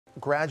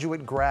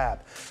graduate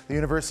grab. The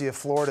University of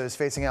Florida is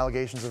facing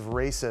allegations of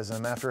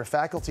racism after a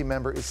faculty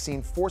member is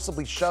seen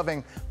forcibly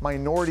shoving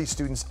minority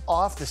students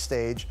off the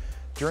stage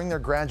during their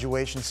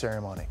graduation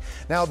ceremony.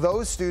 Now,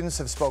 those students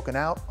have spoken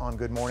out on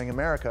Good Morning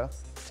America.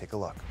 Take a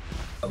look.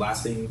 The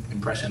lasting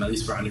impression, at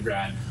least for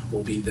undergrad,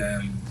 will be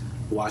them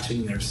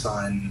watching their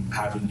son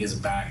having his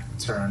back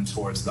turned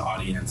towards the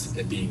audience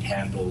and being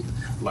handled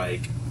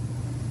like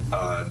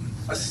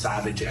a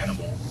savage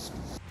animal.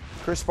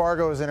 Chris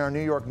Spargo is in our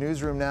New York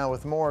newsroom now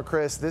with more.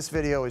 Chris, this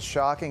video is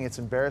shocking. It's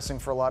embarrassing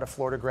for a lot of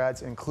Florida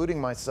grads,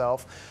 including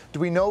myself. Do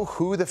we know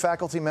who the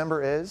faculty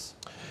member is?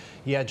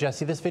 Yeah,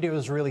 Jesse, this video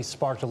has really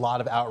sparked a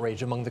lot of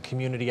outrage among the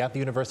community at the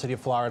University of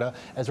Florida,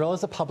 as well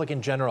as the public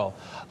in general.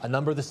 A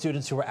number of the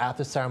students who were at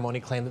the ceremony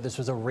claimed that this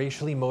was a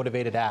racially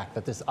motivated act,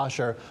 that this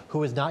usher,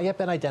 who has not yet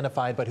been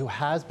identified, but who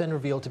has been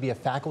revealed to be a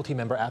faculty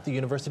member at the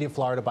University of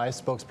Florida by a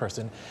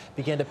spokesperson,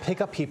 began to pick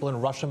up people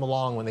and rush them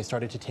along when they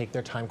started to take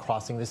their time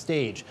crossing the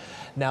stage.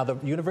 Now, the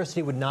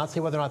university would not say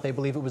whether or not they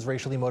believe it was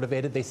racially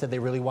motivated. They said they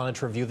really wanted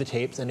to review the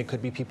tapes, and it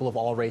could be people of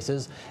all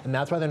races, and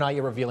that's why they're not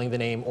yet revealing the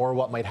name or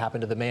what might happen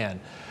to the man.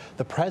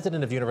 The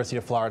president of the University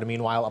of Florida,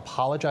 meanwhile,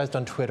 apologized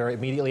on Twitter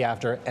immediately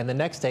after, and the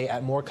next day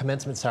at more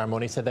commencement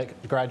ceremony said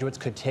that graduates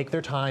could take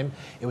their time.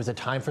 It was a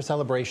time for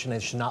celebration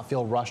and should not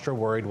feel rushed or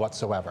worried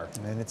whatsoever.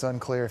 And it's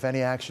unclear if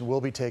any action will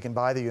be taken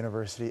by the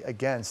university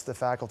against the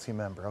faculty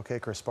member. Okay,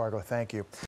 Chris Spargo, thank you.